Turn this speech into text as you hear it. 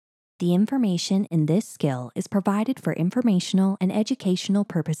The information in this skill is provided for informational and educational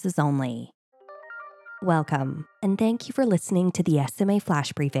purposes only. Welcome, and thank you for listening to the SMA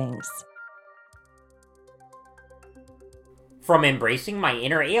Flash Briefings. From Embracing My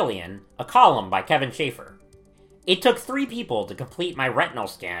Inner Alien, a column by Kevin Schaefer. It took 3 people to complete my retinal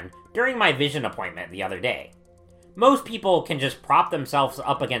scan during my vision appointment the other day. Most people can just prop themselves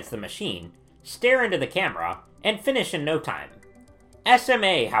up against the machine, stare into the camera, and finish in no time.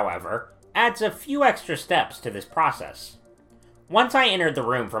 SMA, however, adds a few extra steps to this process. Once I entered the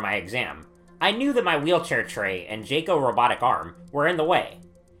room for my exam, I knew that my wheelchair tray and Jayco robotic arm were in the way.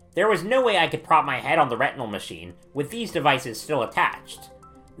 There was no way I could prop my head on the retinal machine with these devices still attached.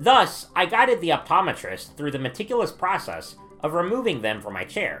 Thus, I guided the optometrist through the meticulous process of removing them from my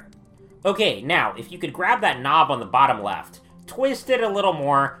chair. Okay, now, if you could grab that knob on the bottom left, twist it a little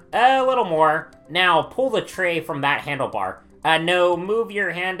more, now pull the tray from that handlebar. No, move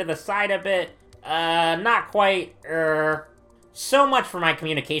your hand to the side a bit, not quite, So much for my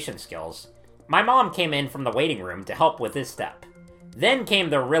communication skills. My mom came in from the waiting room to help with this step. Then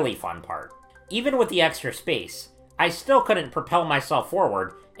came the really fun part. Even with the extra space, I still couldn't propel myself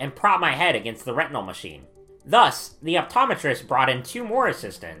forward and prop my head against the retinal machine. Thus, the optometrist brought in 2 more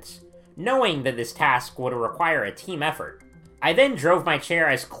assistants, knowing that this task would require a team effort. I then drove my chair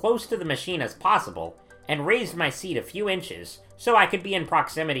as close to the machine as possible and raised my seat a few inches so I could be in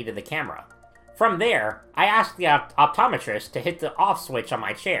proximity to the camera. From there, I asked the optometrist to hit the off switch on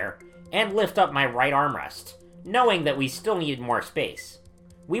my chair and lift up my right armrest, knowing that we still needed more space.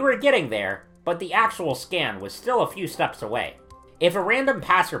 We were getting there, but the actual scan was still a few steps away. If a random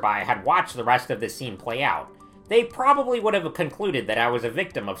passerby had watched the rest of this scene play out, they probably would have concluded that I was a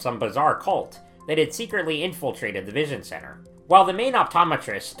victim of some bizarre cult that had secretly infiltrated the vision center. While the main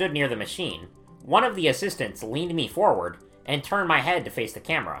optometrist stood near the machine, one of the assistants leaned me forward and turned my head to face the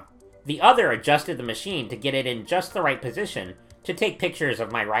camera. The other adjusted the machine to get it in just the right position to take pictures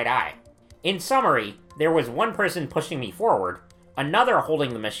of my right eye. In summary, there was one person pushing me forward, another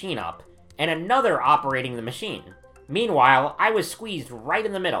holding the machine up, and another operating the machine. Meanwhile, I was squeezed right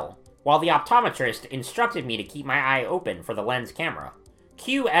in the middle, while the optometrist instructed me to keep my eye open for the lens camera.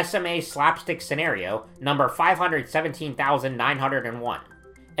 Cue SMA slapstick scenario number 517,901.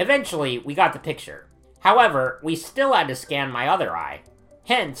 Eventually, we got the picture. However, we still had to scan my other eye.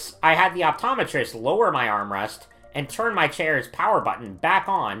 Hence, I had the optometrist lower my armrest and turn my chair's power button back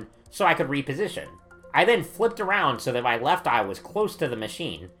on so I could reposition. I then flipped around so that my left eye was close to the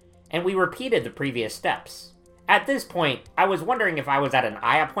machine, and we repeated the previous steps. At this point, I was wondering if I was at an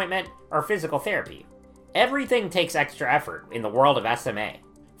eye appointment or physical therapy. Everything takes extra effort in the world of SMA.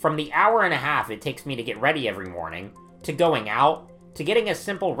 From the hour and a half it takes me to get ready every morning, to going out, to getting a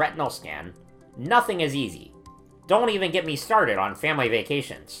simple retinal scan, nothing is easy. Don't even get me started on family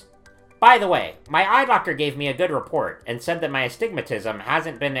vacations. By the way, my eye doctor gave me a good report and said that my astigmatism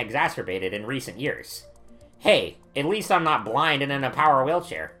hasn't been exacerbated in recent years. Hey, at least I'm not blind and in a power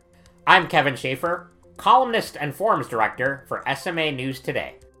wheelchair. I'm Kevin Schaefer, columnist and forums director for SMA News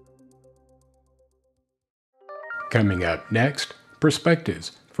Today. Coming up next,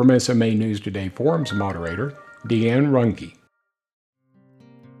 perspectives from SMA News Today forums moderator Deanne Runge.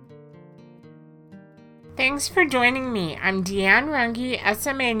 Thanks for joining me. I'm Deanne Runge,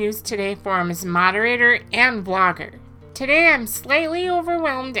 SMA News Today Forum's moderator and blogger. Today I'm slightly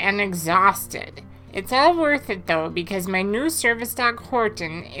overwhelmed and exhausted. It's all worth it though, because my new service dog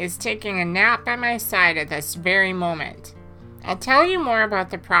Horton is taking a nap by my side at this very moment. I'll tell you more about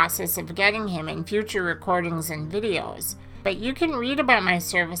the process of getting him in future recordings and videos, but you can read about my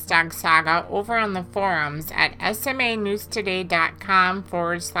service dog saga over on the forums at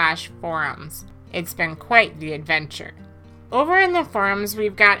smanewstoday.com/forums. It's been quite the adventure. Over in the forums,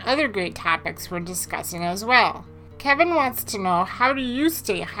 we've got other great topics we're discussing as well. Kevin wants to know, how do you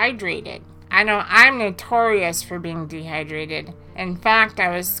stay hydrated? I know I'm notorious for being dehydrated. In fact,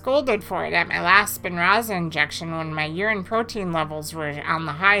 I was scolded for it at my last Spinraza injection when my urine protein levels were on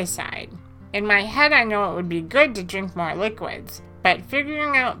the high side. In my head, I know it would be good to drink more liquids, but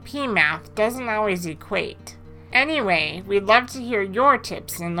figuring out pee math doesn't always equate. Anyway, we'd love to hear your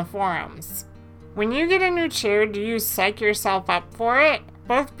tips in the forums. When you get a new chair, do you psych yourself up for it?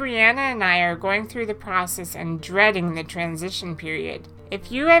 Both Brianna and I are going through the process and dreading the transition period.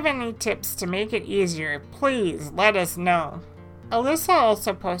 If you have any tips to make it easier, please let us know. Alyssa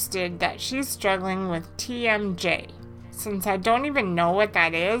also posted that she's struggling with TMJ. Since I don't even know what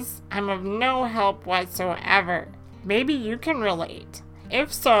that is, I'm of no help whatsoever. Maybe you can relate.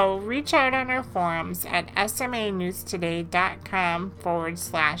 If so, reach out on our forums at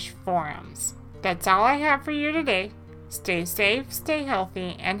smanewstoday.com/forums. That's all I have for you today. Stay safe, stay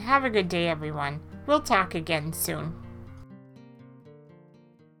healthy, and have a good day, everyone. We'll talk again soon.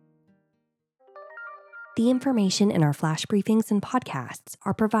 The information in our flash briefings and podcasts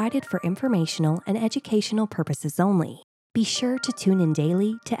are provided for informational and educational purposes only. Be sure to tune in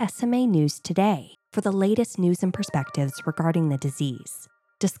daily to SMA News Today for the latest news and perspectives regarding the disease.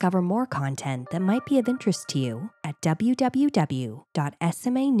 Discover more content that might be of interest to you at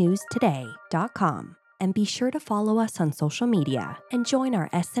www.smanewstoday.com. And be sure to follow us on social media and join our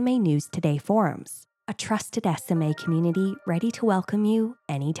SMA News Today forums, a trusted SMA community ready to welcome you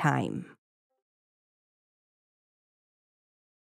anytime.